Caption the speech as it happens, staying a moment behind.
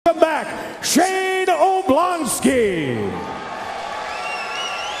Oblonsky.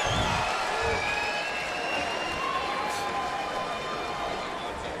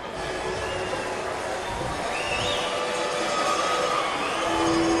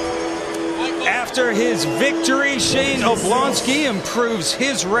 After his victory, Shane Oblonsky improves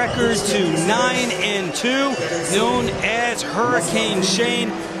his record to 9-2, known as Hurricane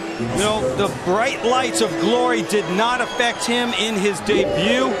Shane. You know, the bright lights of glory did not affect him in his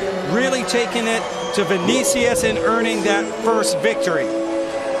debut, really taking it to Vinicius and earning that first victory.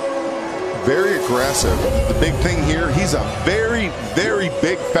 Very aggressive. The big thing here, he's a very, very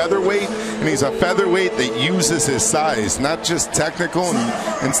big featherweight, and he's a featherweight that uses his size, not just technical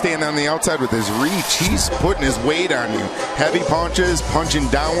and staying on the outside with his reach. He's putting his weight on you. Heavy punches, punching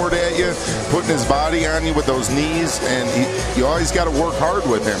downward at you, putting his body on you with those knees, and you always got to work hard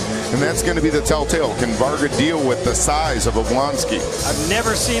with him. And that's going to be the telltale. Can Varga deal with the size of Oblonsky? I've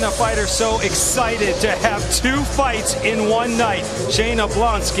never seen a fighter so excited to have two fights in one night. Shane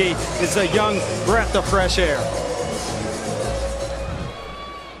Oblonsky is a young breath of fresh air.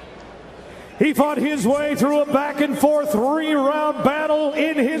 He fought his way through a back-and-forth three-round battle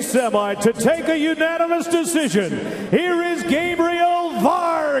in his semi to take a unanimous decision. Here is Gabriel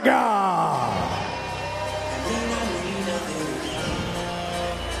Varga.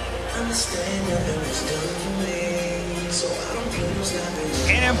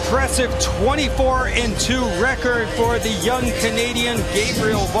 An impressive 24-2 record for the young Canadian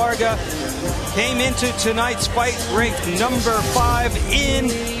Gabriel Varga. Came into tonight's fight ranked number 5 in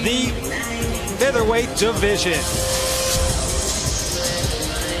the featherweight division.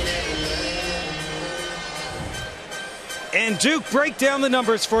 And Duke, break down the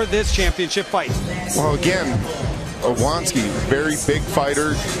numbers for this championship fight. Well, again, Oblonsky, very big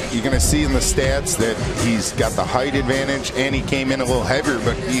fighter. You're going to see in the stats that he's got the height advantage and he came in a little heavier,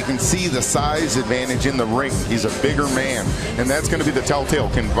 but you can see the size advantage in the ring. He's a bigger man, and that's going to be the telltale.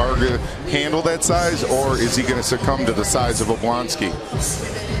 Can Varga handle that size, or is he going to succumb to the size of Oblonsky?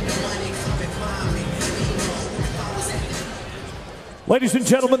 Ladies and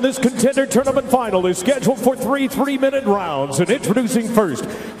gentlemen, this contender tournament final is scheduled for 3 3-minute rounds. And introducing first,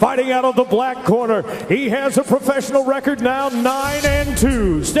 fighting out of the black corner, he has a professional record now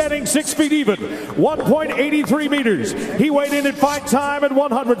 9-2, standing 6 feet even, 1.83 meters. He weighed in at fight time at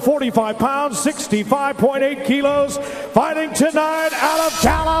 145 pounds, 65.8 kilos. Fighting tonight out of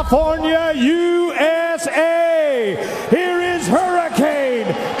California, USA. Here is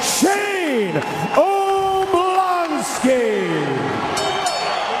Hurricane Shane Oblonsky.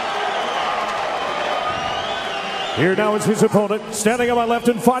 Here now is his opponent, standing on my left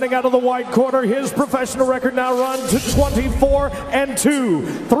and fighting out of the white corner. His professional record now runs to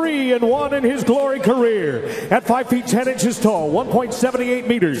 24-2, 3-1 in his glory career. At 5 feet 10 inches tall, 1.78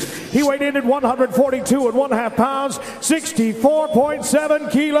 meters. He weighed in at 142.5 pounds,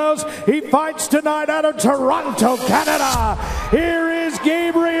 64.7 kilos. He fights tonight out of Toronto, Canada. Here is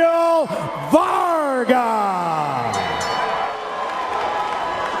Gabriel Varga.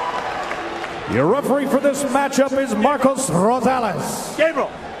 Your referee for this matchup is Marcos Rosales.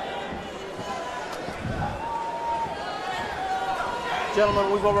 Gabriel.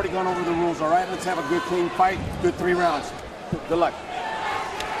 Gentlemen, we've already gone over the rules, all right? Let's have a good, clean fight, good 3 rounds. Good luck.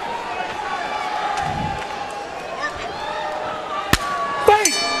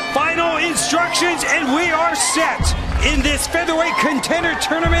 Fight! Final instructions, and we are set in this featherweight contender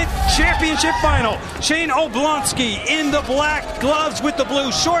tournament championship final. Shane Oblonsky in the black gloves with the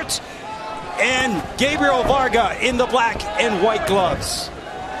blue shorts, and Gabriel Varga in the black and white gloves.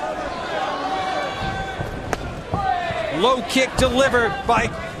 Low kick delivered by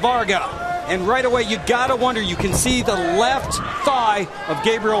Varga. And right away, you gotta wonder, you can see the left thigh of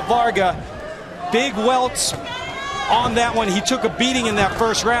Gabriel Varga. Big welts on that one. He took a beating in that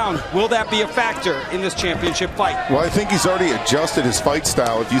first round. Will that be a factor in this championship fight? Well, I think he's already adjusted his fight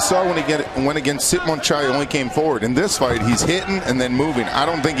style. If you saw when he went against Sitmon Chai, only came forward. In this fight, he's hitting and then moving. I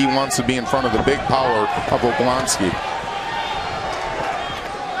don't think he wants to be in front of the big power of Oblonsky.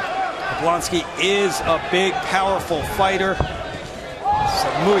 Oblonsky is a big, powerful fighter. It's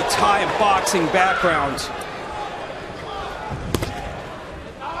a Muay Thai and boxing background.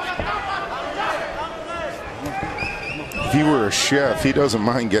 If he were a chef, he doesn't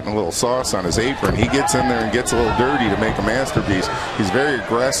mind getting a little sauce on his apron. He gets in there and gets a little dirty to make a masterpiece. He's very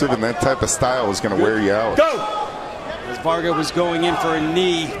aggressive, and that type of style is going to wear you out. Go! As Varga was going in for a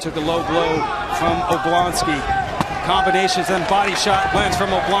knee, took a low blow from Oblonsky. Combinations and body shot lands from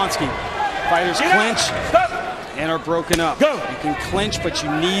Oblonsky. Fighters clinch and are broken up. Go! You can clinch, but you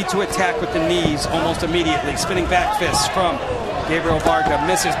need to attack with the knees almost immediately. Spinning back fists from Gabriel Varga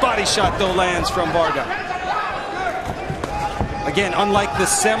misses. Body shot, though, lands from Varga. Again, unlike the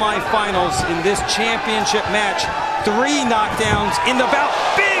semifinals in this championship match, 3 knockdowns in the bout.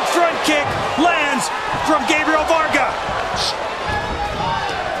 Big front kick lands from Gabriel Varga.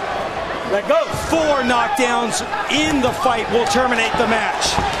 Let go. 4 knockdowns in the fight will terminate the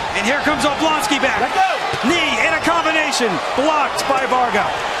match. And here comes Oblonsky back. Let go. Knee in a combination, blocked by Varga.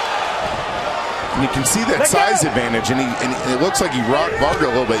 And you can see that size advantage, and it looks like he rocked Varga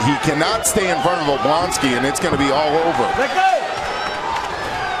a little bit. He cannot stay in front of Oblonsky, and it's going to be all over. Let go.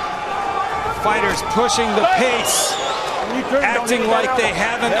 Fighters pushing the pace, acting like they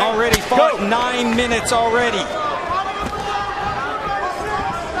haven't already fought. 9 minutes already.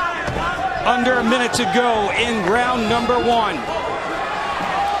 Under a minute to go in round number 1.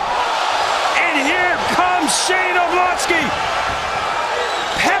 And here comes Shane Oblonsky,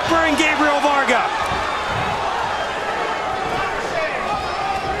 peppering Gabriel Varga.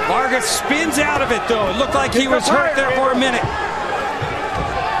 Varga spins out of it, though. It looked like he was hurt there for a minute.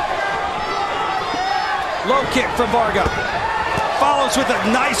 Low kick from Varga. Follows with a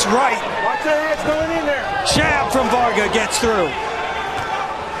nice right. Watch your hands going in there. Jab from Varga gets through.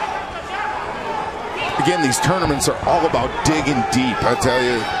 Again, these tournaments are all about digging deep. I tell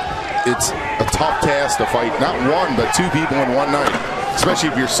you, it's a tough task to fight not one, but 2 people in one night, especially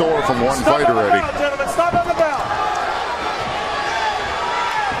if you're sore from one fight already. Stop on the bell, gentlemen. Stop on the bell.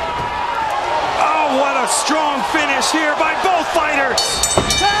 Oh, what a strong finish here by both fighters.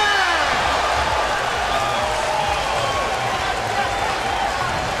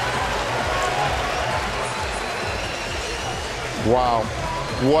 Wow,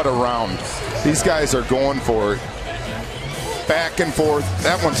 what a round. These guys are going for it. Back and forth.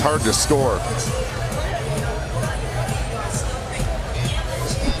 That one's hard to score.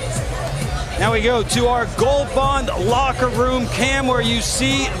 Now we go to our Gold Bond locker room cam, where you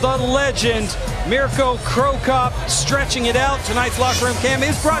see the legend Mirko Cro Cop stretching it out. Tonight's locker room cam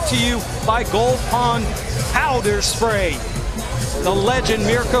is brought to you by Gold Bond powder spray. The legend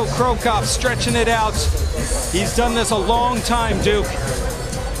Mirko Cro Cop stretching it out. He's done this a long time, Duke.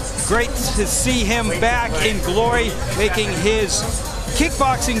 Great to see him back in glory, making his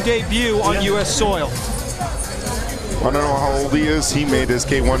kickboxing debut on U.S. soil. I don't know how old he is. He made his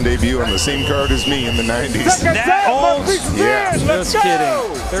K1 debut on the same card as me in the 90s. That old? Yeah. Just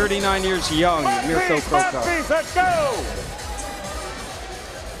kidding. 39 years young, Mirko Cro Cop. Let's go.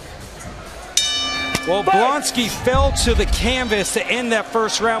 Well, Oblonsky fell to the canvas to end that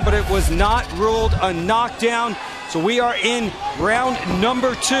first round, but it was not ruled a knockdown. So we are in round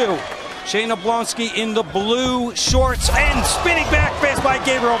number 2. Shane Oblonsky in the blue shorts and spinning back fist by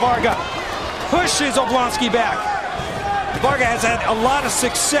Gabriel Varga. Pushes Oblonsky back. Varga has had a lot of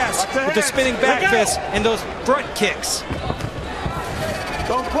success with the spinning back fist and those front kicks.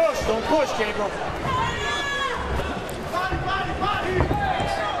 Don't push, Gabriel.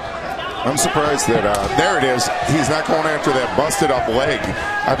 I'm surprised that, there it is. He's not going after that busted up leg.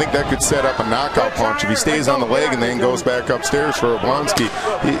 I think that could set up a knockout punch. If he stays on the leg and then goes back upstairs for Oblonsky,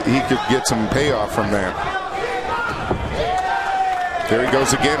 he could get some payoff from that. There he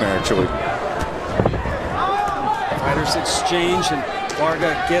goes again, actually. Fighters exchange and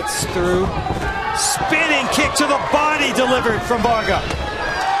Varga gets through. Spinning kick to the body delivered from Varga.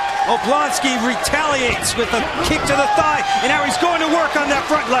 Oblonsky retaliates with a kick to the thigh, and now he's going to work on that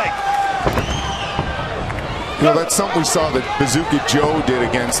front leg. You know, that's something we saw that Bazooka Joe did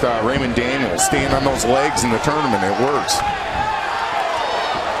against Raymond Daniels, staying on those legs in the tournament. It works.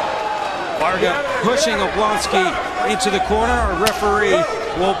 Varga pushing Oblonsky into the corner. Our referee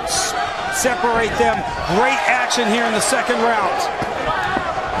will separate them. Great action here in the second round.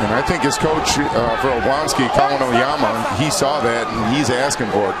 And I think his coach for Oblonsky, Colin Oyama, he saw that and he's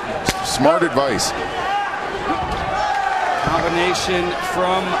asking for it. Smart advice. Combination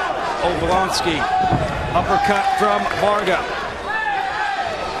from Oblonsky. Uppercut from Varga.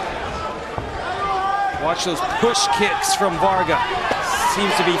 Watch those push kicks from Varga.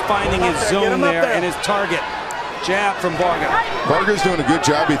 Seems to be finding his zone there and his target. Jab from Varga. Varga's doing a good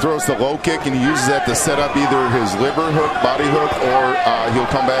job. He throws the low kick and he uses that to set up either his liver hook, body hook, or he'll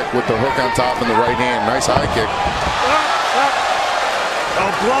come back with the hook on top in the right hand. Nice high kick.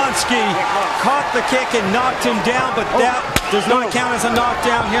 Oblonsky caught the kick and knocked him down, but that does not count as a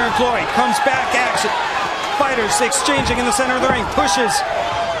knockdown here in glory. Comes back action. Fighters exchanging in the center of the ring. Pushes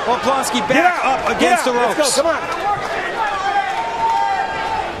Oblonsky back up against the ropes. Let's go, come on.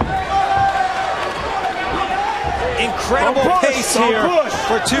 Incredible pace here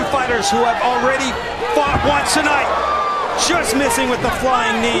for 2 fighters who have already fought once tonight. just missing with the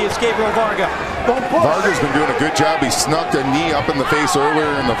flying knee is Gabriel Varga. Varga's been doing a good job. He snuck a knee up in the face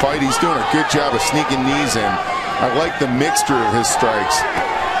earlier in the fight. He's doing a good job of sneaking knees in. I like the mixture of his strikes.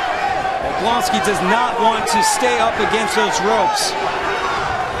 Oblonsky does not want to stay up against those ropes.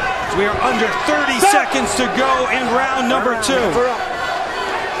 We are under 30 seconds to go in round number 2.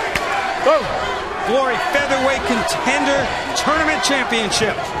 Glory Featherweight Contender Tournament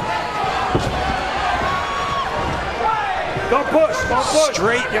Championship. Don't push.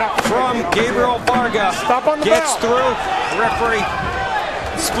 Straight from Gabriel Varga. Gets through. Referee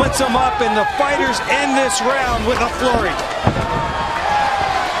splits them up, and the fighters end this round with a flurry.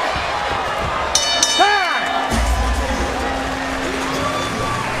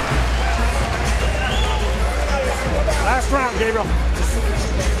 Last round, Gabriel.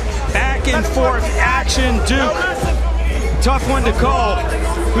 Back and forth action, Duke. Tough one to call.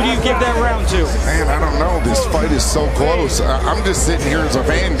 Who do you give that round to? Man, I don't know. This fight is so close. I'm just sitting here as a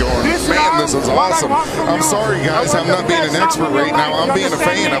fan going, man, this is awesome. I'm sorry, guys. I'm not being an expert right now. I'm being a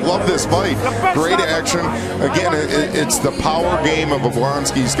fan. I love this fight. Great action. Again, it's the power game of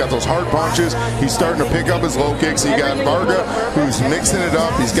Oblonsky. He's got those hard punches. He's starting to pick up his low kicks. You got Varga, who's mixing it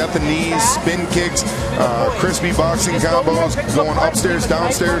up. He's got the knees, spin kicks, crispy boxing combos, going upstairs,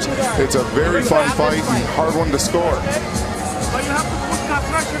 downstairs. It's a very fun fight and hard one to score.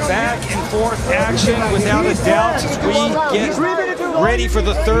 Back and forth action without a doubt as we get ready for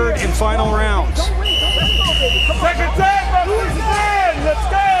the third and final round. Let's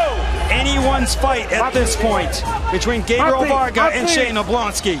go! Anyone's fight at this point between Gabriel Varga and Shane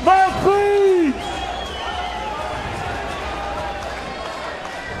Oblonsky.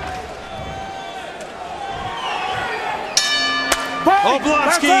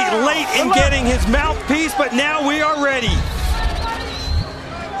 Oblonsky late in getting his mouthpiece, but now we are ready.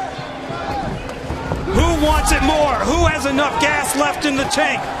 Who wants it more? Who has enough gas left in the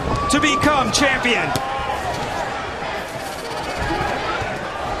tank to become champion?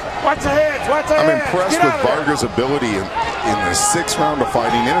 Watch the hands, watch the hands. I'm impressed with Varga's ability in the 6th round of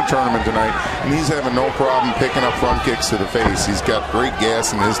fighting in a tournament tonight, and he's having no problem picking up front kicks to the face. He's got great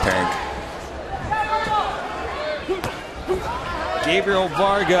gas in his tank. Gabriel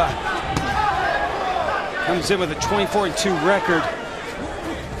Varga comes in with a 24-2 record.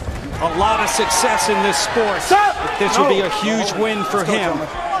 A lot of success in this sport. This will be a huge win for him.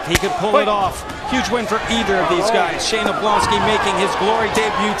 He could pull it off. Huge win for either of these guys. Shane Oblonsky making his glory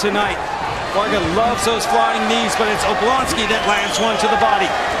debut tonight. Varga loves those flying knees, but it's Oblonsky that lands one to the body.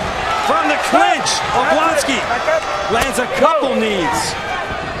 From the clinch, Oblonsky lands a couple knees.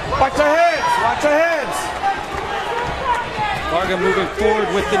 Watch the hands, watch the hands. Varga moving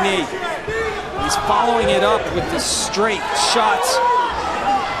forward with the knee. He's following it up with the straight shots.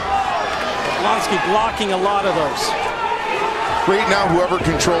 Oblonsky blocking a lot of those. Right now, whoever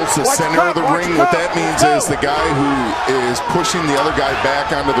controls the center of the ring, what that means is the guy who is pushing the other guy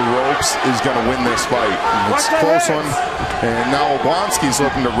back onto the ropes is going to win this fight. And it's a close one. And now Oblonsky's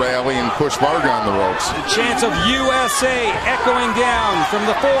looking to rally and push Varga on the ropes. The chants of USA echoing down from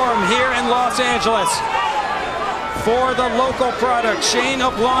the Forum here in Los Angeles. For the local product, Shane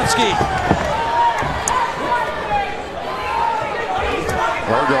Oblonsky.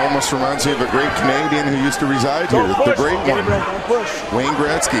 Varga almost reminds me of a great Canadian who used to reside here, the great one, Wayne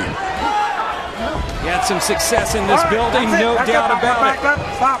Gretzky. He had some success in this building, no doubt about it.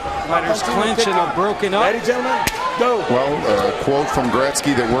 Fighters clinch and are broken up. Well, a quote from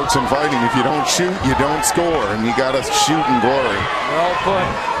Gretzky that works in fighting: if you don't shoot, you don't score, and you got to shoot in glory. Well put.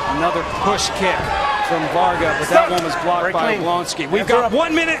 Another push kick from Varga, but that one was blocked by Oblonsky. We've got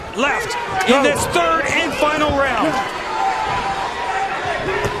 1 minute left in this third and final round.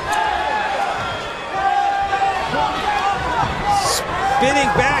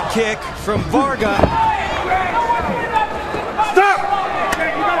 Spinning back kick from Varga. Stop!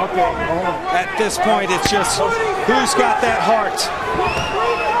 At this point, it's just who's got that heart.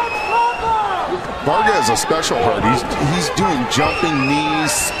 Varga has a special heart. He's doing jumping knees,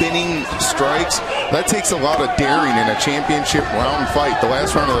 spinning strikes. That takes a lot of daring in a championship round fight. The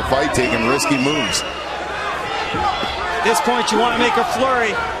last round of the fight, taking risky moves. At this point, you want to make a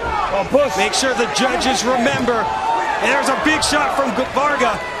flurry. Make sure the judges remember. And there's a big shot from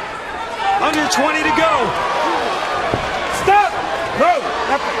Varga. Under 20 to go. Stop! Go!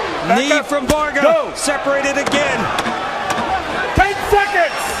 Knee from Varga. Go. Separated again. 10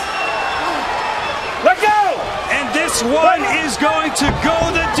 seconds! Let go! And this one is going to go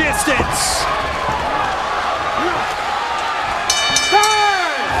the distance.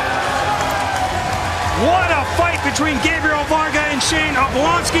 What a fight between Gabriel Varga and Shane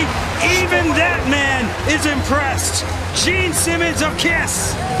Oblonsky. Even that man is impressed. Gene Simmons of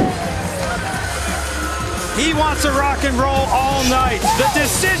KISS. He wants to rock and roll all night. The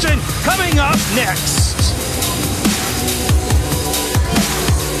decision coming up next.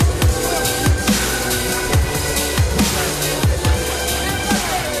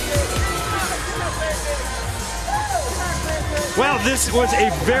 Well, this was a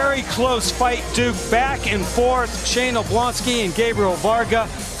very close fight, Duke. Back and forth, Shane Oblonsky and Gabriel Varga.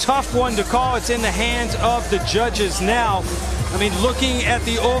 Tough one to call. It's in the hands of the judges now. I mean, looking at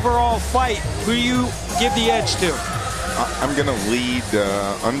the overall fight, who do you give the edge to? I'm going to lead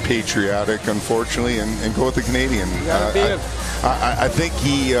unpatriotic, unfortunately, and go with the Canadian. I think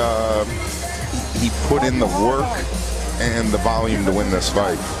he put in the work and the volume to win this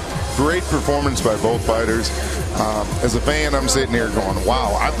fight. Great performance by both fighters. As a fan, I'm sitting here going,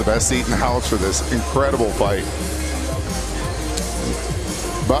 wow, I'm the best seat in the house for this incredible fight.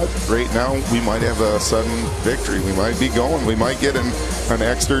 But right now, we might have a sudden victory. We might be going. We might get an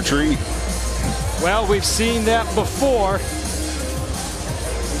extra treat. Well, we've seen that before.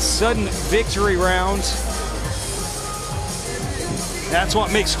 Sudden victory rounds. That's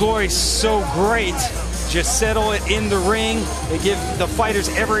what makes Glory so great. Just settle it in the ring. They give the fighters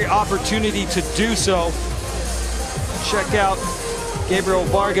every opportunity to do so. Check out Gabriel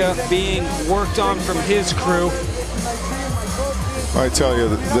Varga being worked on from his crew. I tell you,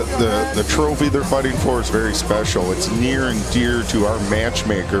 the trophy they're fighting for is very special. It's near and dear to our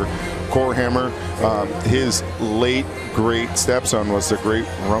matchmaker, Corehammer. His late great stepson was the great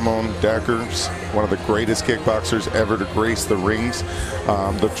Ramon Deckers, one of the greatest kickboxers ever to grace the rings.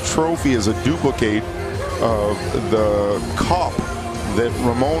 The trophy is a duplicate of the cup that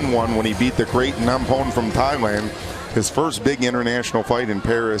Ramon won when he beat the great Nampon from Thailand, his first big international fight in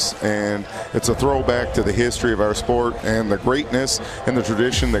Paris, and it's a throwback to the history of our sport and the greatness and the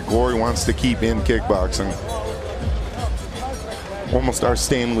tradition that Glory wants to keep in kickboxing. Almost our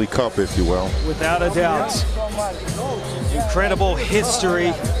Stanley Cup, if you will. Without a doubt. Incredible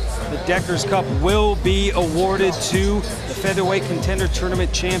history. The Deckers Cup will be awarded to the Featherweight Contender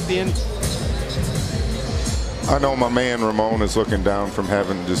Tournament champion. I know my man Ramon is looking down from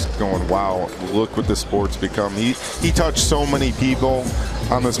heaven, just going, wow, look what this sport's become. He touched so many people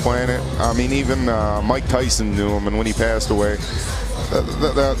on this planet. I mean, even Mike Tyson knew him, and when he passed away,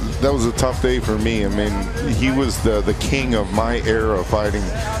 that was a tough day for me. I mean, he was the king of my era of fighting.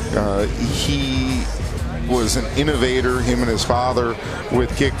 He was an innovator, him and his father,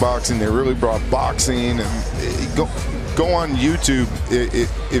 with kickboxing. They really brought boxing. And go on YouTube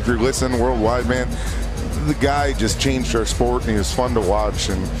if you're listening worldwide, man. The guy just changed our sport, and he was fun to watch.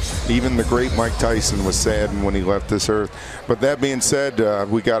 And even the great Mike Tyson was saddened when he left this earth. But that being said,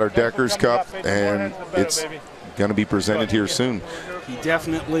 we got our Deckers Cup, and it's going to be presented here soon. He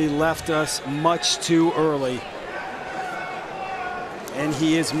definitely left us much too early. And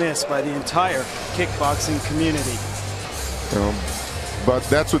he is missed by the entire kickboxing community. But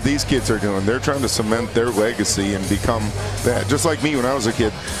that's what these kids are doing. They're trying to cement their legacy and become that. Just like me when I was a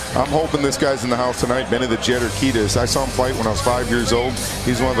kid. I'm hoping this guy's in the house tonight, Benny the Jet Urquidez. I saw him fight when I was 5 years old.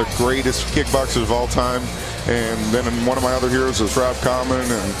 He's one of the greatest kickboxers of all time. And then one of my other heroes was Rob Kamen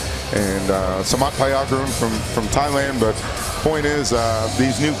and Samat Payakaran from Thailand. But point is,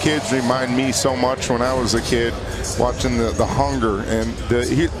 these new kids remind me so much when I was a kid, watching the hunger. And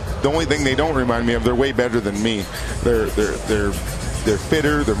the only thing they don't remind me of, they're way better than me. They're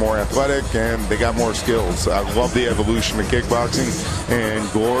fitter, they're more athletic, and they got more skills. I love the evolution of kickboxing, and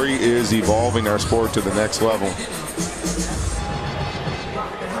Glory is evolving our sport to the next level.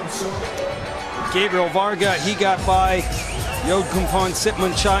 Gabriel Varga, he got by Yodkumpan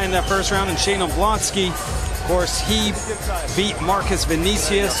Sitmunchai in that first round, and Shane Oblonsky, of course, he beat Marcus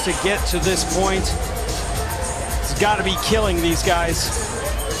Vinicius to get to this point. He's got to be killing these guys,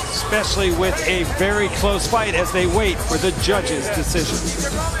 especially with a very close fight as they wait for the judge's decision.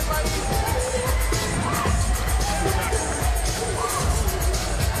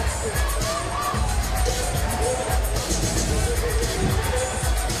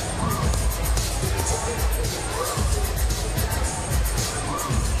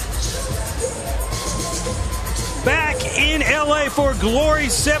 Back in LA for Glory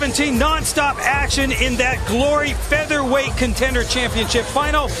 17, non-stop action in that Glory Featherweight Contender Championship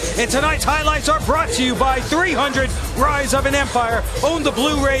final. And tonight's highlights are brought to you by 300 Rise of an Empire. Own the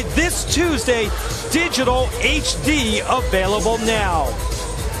Blu-ray this Tuesday, digital HD available now.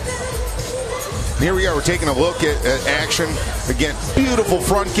 Here we are, we're taking a look at action. Again, beautiful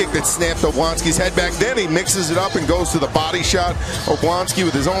front kick that snapped Oblonsky's head back. Then he mixes it up and goes to the body shot. Oblonsky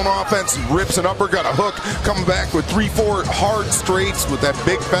with his own offense, rips an uppercut, a hook, coming back with 3-4 hard straights with that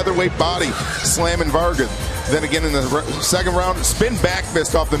big featherweight body, slamming Varga. Then again in the second round, spin back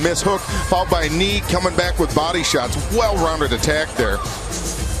fist off the miss hook, followed by a knee, coming back with body shots. Well-rounded attack there.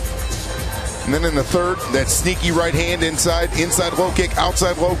 And then in the third, that sneaky right hand inside low kick,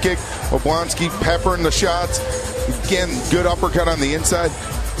 outside low kick. Oblonsky peppering the shots. Again, good uppercut on the inside.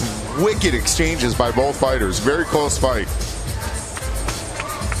 Wicked exchanges by both fighters. Very close fight.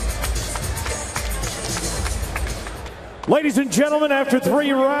 Ladies and gentlemen, after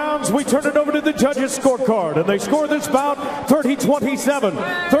 3 rounds, we turn it over to the judges' scorecard, and they score this bout 30-27,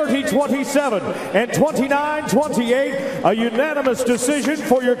 30-27, and 29-28, a unanimous decision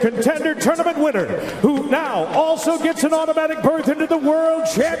for your contender tournament winner, who now also gets an automatic berth into the World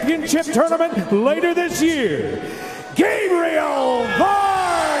Championship Tournament later this year, Gabriel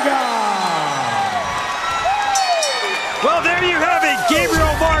Varga! Well, there you have it.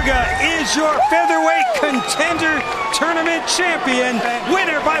 Gabriel Varga is your featherweight contender tournament champion,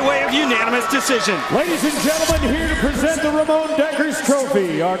 winner by way of unanimous decision. Ladies and gentlemen, here to present the Ramon Deckers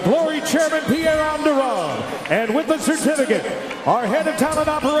Trophy, our glory chairman, Pierre Anderon, and with the certificate, our head of talent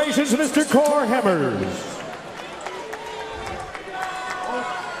operations, Mr. Cor Hemmers.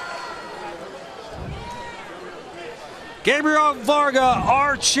 Gabriel Varga,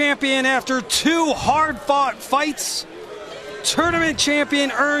 our champion after 2 hard-fought fights. Tournament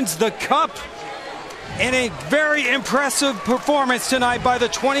champion earns the cup, and a very impressive performance tonight by the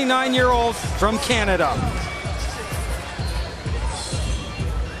 29-year-old from Canada.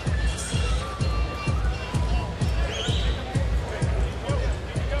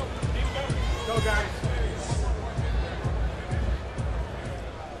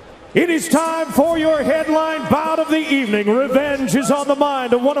 It is time for your headline bout of the evening. Revenge is on the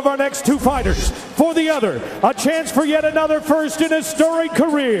mind of one of our next 2 fighters. For the other, a chance for yet another first in his storied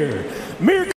career.